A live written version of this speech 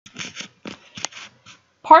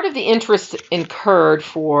Part of the interest incurred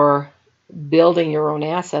for building your own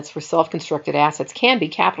assets, for self-constructed assets, can be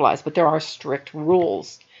capitalized, but there are strict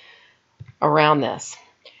rules around this.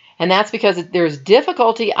 And that's because there's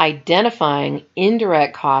difficulty identifying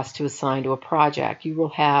indirect costs to assign to a project. You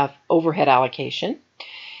will have overhead allocation.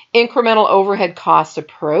 Incremental overhead cost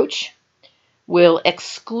approach will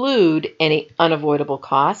exclude any unavoidable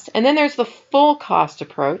costs. And then there's the full cost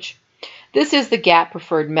approach. This is the GAAP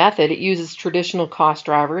preferred method. It uses traditional cost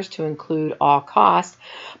drivers to include all costs.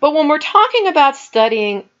 But when we're talking about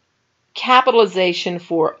studying capitalization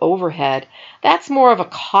for overhead, that's more of a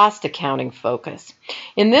cost accounting focus.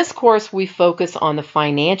 In this course, we focus on the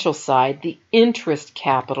financial side, the interest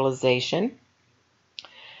capitalization.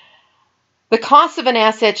 The cost of an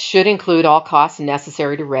asset should include all costs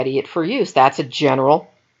necessary to ready it for use. That's a general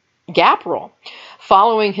GAAP rule.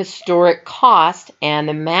 Following historic cost and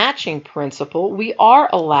the matching principle, we are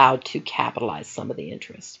allowed to capitalize some of the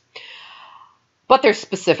interest. But there's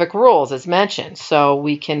specific rules, as mentioned. So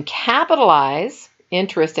we can capitalize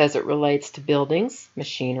interest as it relates to buildings,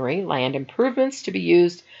 machinery, land improvements to be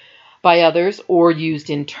used by others or used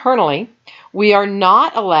internally. We are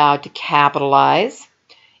not allowed to capitalize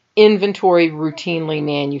inventory routinely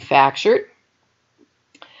manufactured,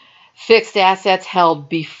 fixed assets held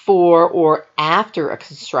before or after a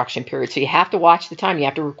construction period. So you have to watch the time. You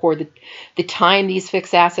have to record the time these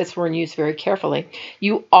fixed assets were in use very carefully.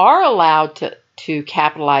 You are allowed to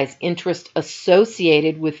capitalize interest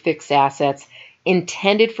associated with fixed assets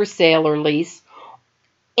intended for sale or lease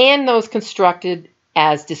and those constructed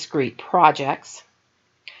as discrete projects.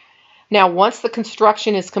 Now, once the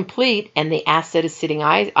construction is complete and the asset is sitting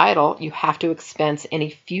idle, you have to expense any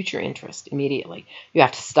future interest immediately. You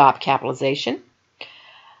have to stop capitalization.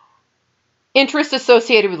 Interest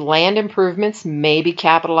associated with land improvements may be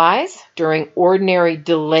capitalized during ordinary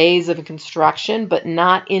delays of a construction, but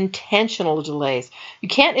not intentional delays. You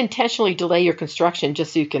can't intentionally delay your construction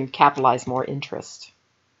just so you can capitalize more interest.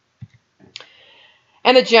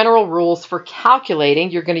 And the general rules for calculating,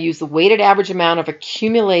 you're going to use the weighted average amount of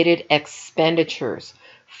accumulated expenditures.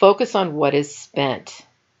 Focus on what is spent.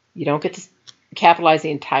 You don't get to capitalize the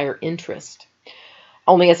entire interest,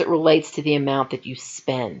 only as it relates to the amount that you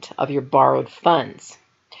spend of your borrowed funds.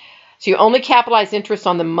 So you only capitalize interest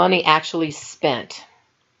on the money actually spent.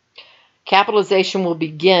 Capitalization will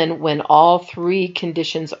begin when all three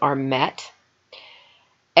conditions are met.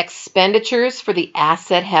 Expenditures for the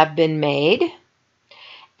asset have been made.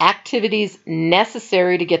 Activities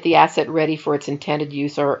necessary to get the asset ready for its intended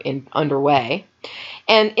use are underway,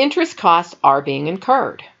 and interest costs are being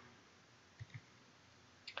incurred.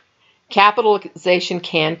 Capitalization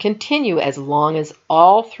can continue as long as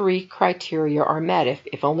all three criteria are met.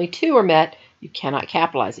 If only two are met, you cannot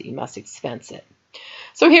capitalize it. You must expense it.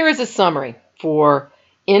 So here is a summary for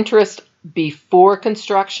interest before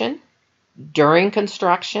construction, during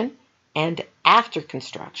construction, and after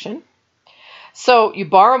construction. So you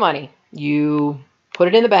borrow money, you put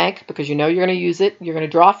it in the bank because you know you're going to use it, you're going to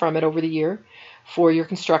draw from it over the year for your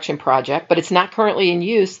construction project, but it's not currently in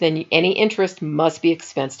use, then any interest must be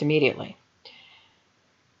expensed immediately.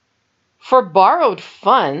 For borrowed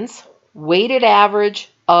funds, weighted average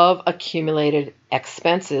of accumulated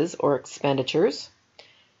expenses or expenditures.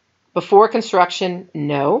 Before construction,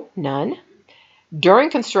 no, none.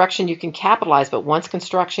 During construction, you can capitalize, but once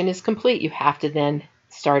construction is complete, you have to then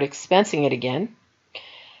start expensing it again.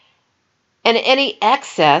 And any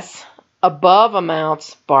excess above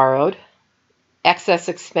amounts borrowed, excess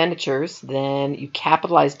expenditures, then you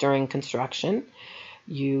capitalize during construction.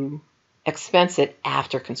 You expense it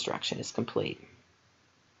after construction is complete.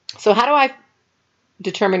 So how do I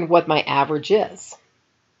determine what my average is?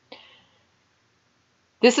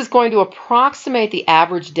 This is going to approximate the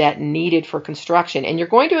average debt needed for construction, and you're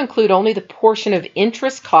going to include only the portion of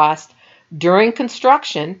interest cost during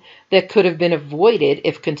construction that could have been avoided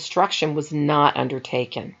if construction was not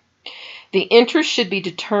undertaken. The interest should be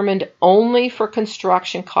determined only for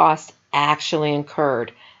construction costs actually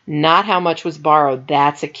incurred, not how much was borrowed.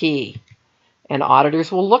 That's a key, and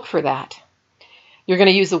auditors will look for that. You're going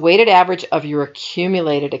to use the weighted average of your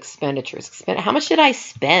accumulated expenditures. How much did I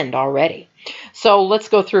spend already? So let's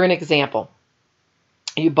go through an example.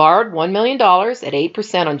 You borrowed $1 million at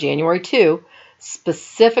 8% on January 2,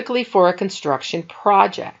 specifically for a construction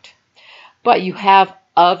project. But you have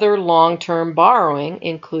other long-term borrowing,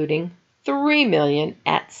 including $3 million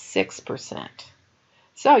at 6%.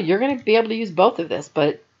 So you're going to be able to use both of this,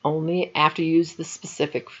 but only after you use the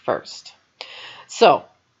specific first. So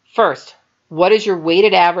first, what is your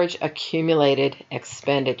weighted average accumulated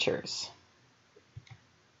expenditures?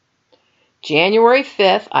 January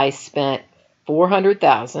 5th, I spent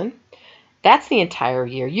 $400,000. That's the entire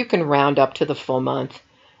year. You can round up to the full month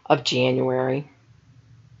of January.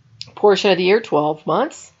 Portion of the year, 12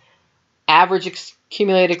 months. Average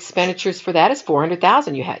accumulated expenditures for that is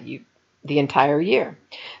 $400,000. You had the entire year.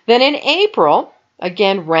 Then in April,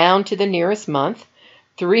 again, round to the nearest month,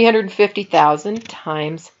 $350,000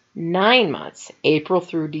 times 9 months, April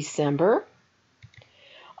through December.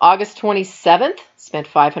 August 27th, spent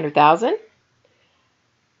 $500,000.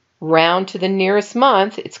 Round to the nearest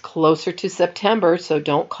month, it's closer to September, so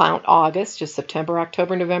don't count August, just September,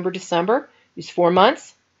 October, November, December. Use 4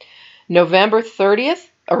 months. November 30th,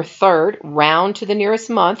 or 3rd, round to the nearest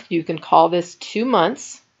month. You can call this 2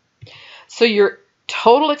 months. So your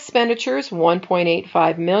total expenditures,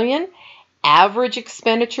 $1.85 million. Average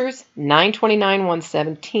expenditures,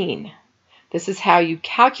 $929,117. This is how you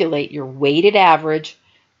calculate your weighted average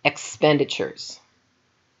expenditures.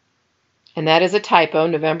 And that is a typo,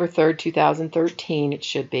 November 3rd, 2013, it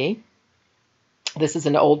should be. This is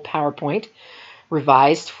an old PowerPoint,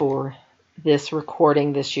 revised for this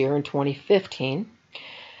recording this year in 2015.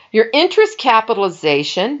 Your interest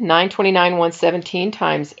capitalization, $929,117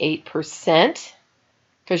 times 8%,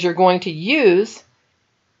 because you're going to use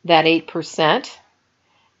that 8%.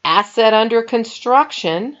 Asset under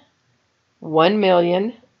construction,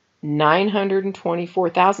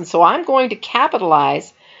 $1,924,000. So I'm going to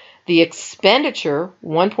capitalize the expenditure,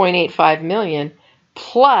 $1.85 million,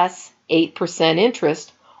 plus 8%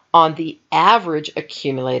 interest on the average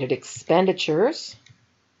accumulated expenditures.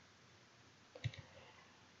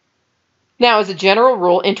 Now, as a general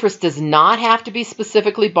rule, interest does not have to be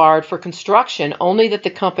specifically borrowed for construction, only that the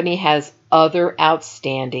company has other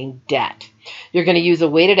outstanding debt. You're going to use a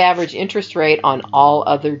weighted average interest rate on all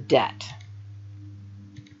other debt.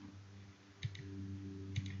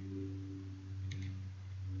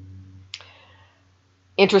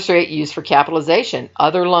 Interest rate used for capitalization.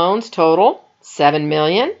 Other loans total, $7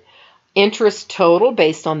 million. Interest total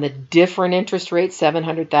based on the different interest rate,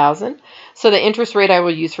 $700,000. So the interest rate I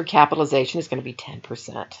will use for capitalization is going to be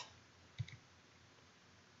 10%.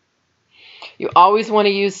 You always want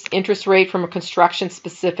to use interest rate from a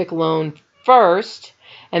construction-specific loan first,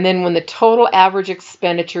 and then when the total average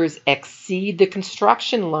expenditures exceed the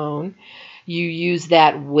construction loan, you use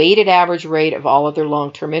that weighted average rate of all other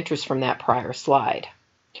long-term interest from that prior slide.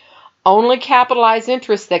 Only capitalized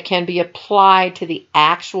interest that can be applied to the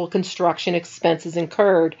actual construction expenses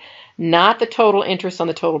incurred, not the total interest on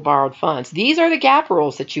the total borrowed funds. These are the GAAP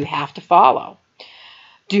rules that you have to follow.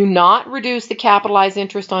 Do not reduce the capitalized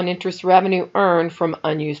interest on interest revenue earned from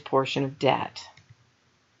unused portion of debt.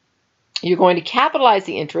 You're going to capitalize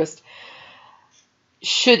the interest.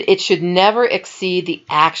 It should never exceed the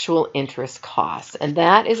actual interest costs. And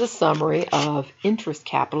that is a summary of interest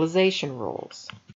capitalization rules.